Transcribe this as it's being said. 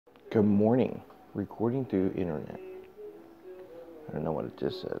Good morning. Recording through internet. I don't know what it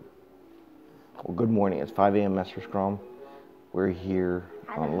just said. Well, good morning. It's 5 a.m. Mester Scrum. We're here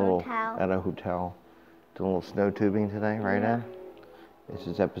at a hotel doing a little snow tubing today, right, Ed? This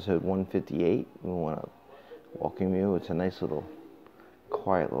is episode 158. We want to welcome you. It's a nice little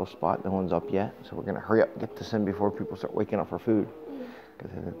quiet little spot. No one's up yet, so we're going to hurry up and get this in before people start waking up for food.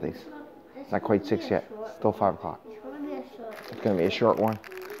 Because it's not quite 6 yet. It's still 5 o'clock. It's going to be a short one.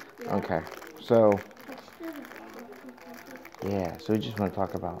 Okay, so we just want to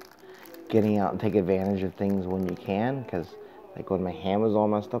talk about getting out and take advantage of things when you can, because like when my hand was all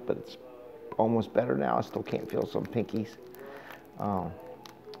messed up, but it's almost better now. I still can't feel some pinkies.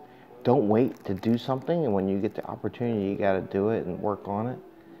 Don't wait to do something, and when you get the opportunity, you got to do it and work on it.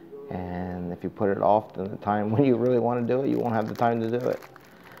 And if you put it off, then the time when you really want to do it, you won't have the time to do it.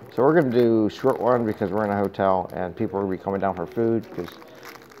 So we're going to do a short one because we're in a hotel and people will be coming down for food, because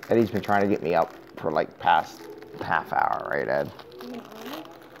Eddie's been trying to get me up for like past half hour, right, Ed?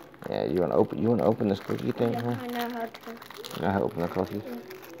 Yeah, you want to open this cookie thing? Yeah, Huh? I know how to. You know how to open the cookie? Yeah.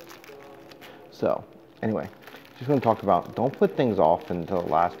 So, anyway, just going to talk about don't put things off until the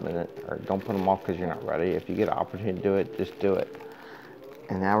last minute, or don't put them off because you're not ready. If you get an opportunity to do it, just do it.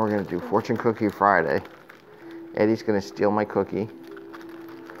 And now we're going to do Fortune Cookie Friday. Eddie's going to steal my cookie.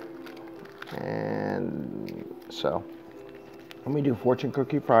 And so, when we do Fortune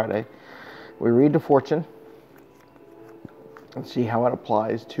Cookie Friday, we read the fortune and see how it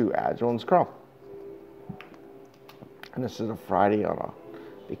applies to Agile and Scrum. And this is a Friday on a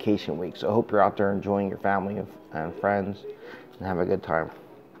vacation week, so I hope you're out there enjoying your family and friends and have a good time.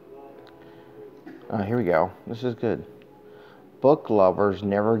 Here we go. This is good. Book lovers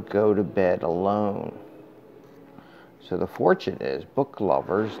never go to bed alone. So the fortune is book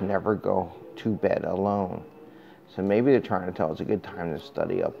lovers never go to bed alone. So maybe they're trying to tell us a good time to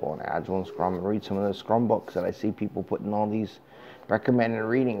study up on Agile and Scrum and read some of the Scrum books that I see people putting all these recommended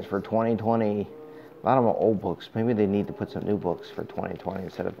readings for 2020. A lot of them are old books. Maybe they need to put some new books for 2020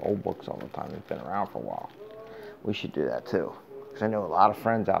 instead of old books all the time. They've been around for a while. We should do that too. Because I know a lot of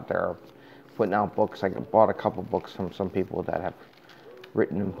friends out there are putting out books. I bought a couple books from some people that have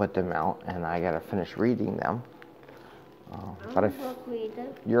written and put them out, and I got to finish reading them. I'm a book reader.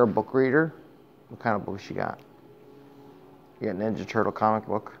 You're a book reader? What kind of books you got? You got Ninja Turtle comic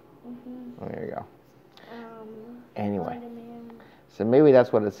book? Mm-hmm. Oh, there you go. Anyway, so maybe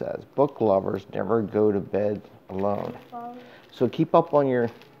that's what it says. Book lovers never go to bed alone. So keep up on your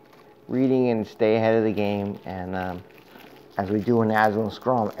reading and stay ahead of the game. And as we do in Agile and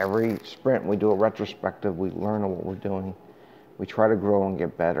Scrum, every sprint we do a retrospective. We learn what we're doing. We try to grow and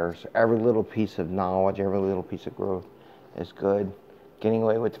get better. So every little piece of knowledge, every little piece of growth is good. Getting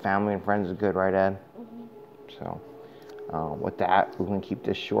away with family and friends is good, right, Ed? Mm-hmm. So with that, we're going to keep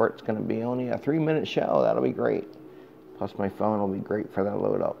this short. It's going to be only a 3-minute show. That'll be great. Plus my phone will be great for that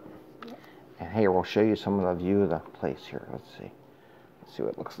load up. Yep. And here, we'll show you some of the view of the place here. Let's see. Let's see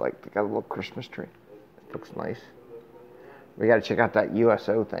what it looks like. They got a little Christmas tree. It looks nice. We got to check out that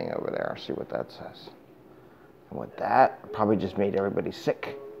USO thing over there. See what that says. And with that, I probably just made everybody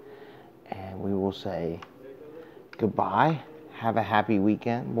sick. And we will say goodbye. Have a happy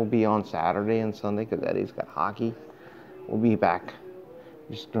weekend. We'll be on Saturday and Sunday because Eddie's got hockey. We'll be back.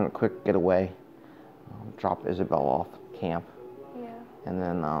 Just doing a quick getaway. Drop Isabel off camp. Yeah. And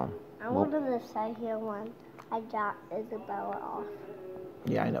then I wanted to stay here when I dropped Isabella off.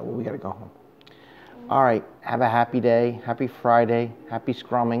 Yeah, I know. Well, we got to go home. All right. Have a happy day. Happy Friday. Happy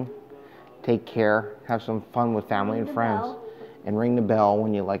Scrumming. Take care. Have some fun with family and friends. And ring the bell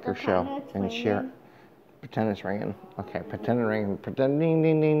when you like our show. And share. Pretend it's ringing. Okay. Pretend it's ringing. Pretend ding,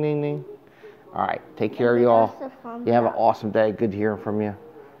 ding, ding, ding, ding. All right. Take care, you all. You have an awesome day. Good hearing from you.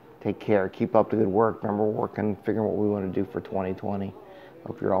 Take care. Keep up the good work. Remember, working, figuring what we want to do for 2020.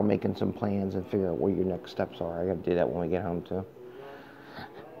 Hope you're all making some plans and figuring out what your next steps are. I got to do that when we get home, too.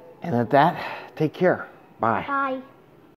 And at that, take care. Bye. Bye.